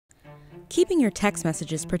Keeping your text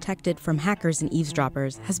messages protected from hackers and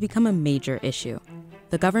eavesdroppers has become a major issue.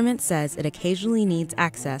 The government says it occasionally needs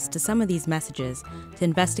access to some of these messages to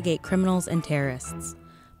investigate criminals and terrorists,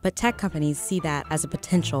 but tech companies see that as a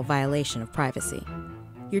potential violation of privacy.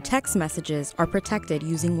 Your text messages are protected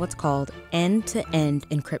using what's called end-to-end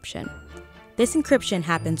encryption. This encryption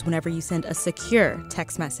happens whenever you send a secure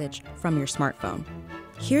text message from your smartphone.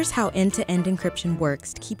 Here's how end-to-end encryption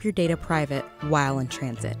works to keep your data private while in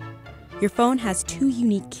transit. Your phone has two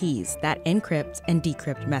unique keys that encrypt and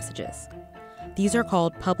decrypt messages. These are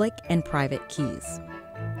called public and private keys.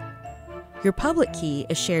 Your public key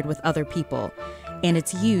is shared with other people, and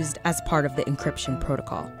it's used as part of the encryption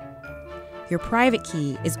protocol. Your private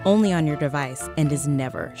key is only on your device and is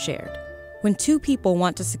never shared. When two people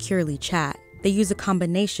want to securely chat, they use a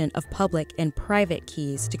combination of public and private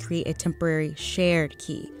keys to create a temporary shared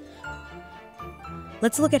key.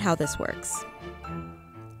 Let's look at how this works.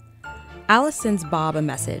 Alice sends Bob a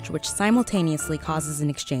message which simultaneously causes an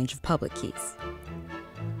exchange of public keys.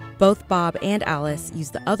 Both Bob and Alice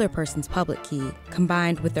use the other person's public key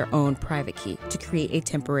combined with their own private key to create a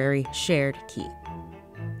temporary shared key.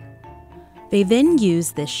 They then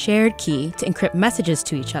use this shared key to encrypt messages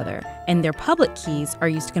to each other, and their public keys are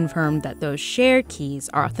used to confirm that those shared keys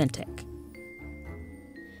are authentic.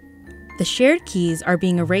 The shared keys are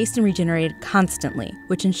being erased and regenerated constantly,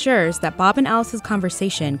 which ensures that Bob and Alice's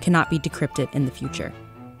conversation cannot be decrypted in the future.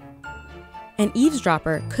 An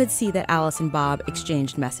eavesdropper could see that Alice and Bob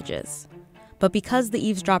exchanged messages. But because the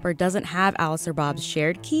eavesdropper doesn't have Alice or Bob's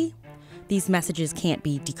shared key, these messages can't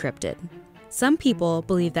be decrypted. Some people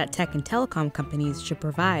believe that tech and telecom companies should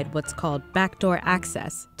provide what's called backdoor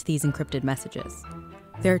access to these encrypted messages.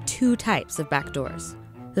 There are two types of backdoors.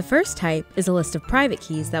 The first type is a list of private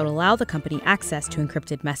keys that would allow the company access to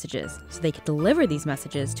encrypted messages, so they could deliver these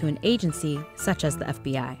messages to an agency such as the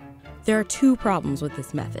FBI. There are two problems with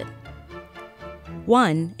this method.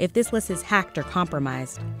 One, if this list is hacked or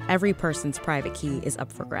compromised, every person's private key is up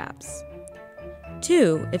for grabs.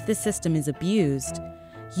 Two, if this system is abused,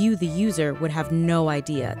 you, the user, would have no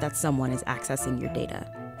idea that someone is accessing your data.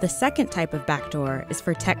 The second type of backdoor is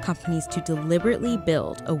for tech companies to deliberately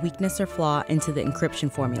build a weakness or flaw into the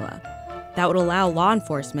encryption formula that would allow law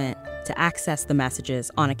enforcement to access the messages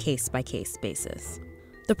on a case-by-case basis.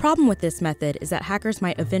 The problem with this method is that hackers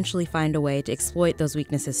might eventually find a way to exploit those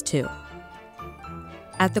weaknesses too.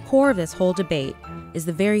 At the core of this whole debate is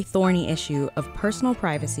the very thorny issue of personal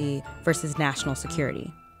privacy versus national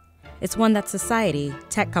security. It's one that society,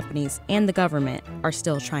 tech companies, and the government are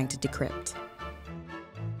still trying to decrypt.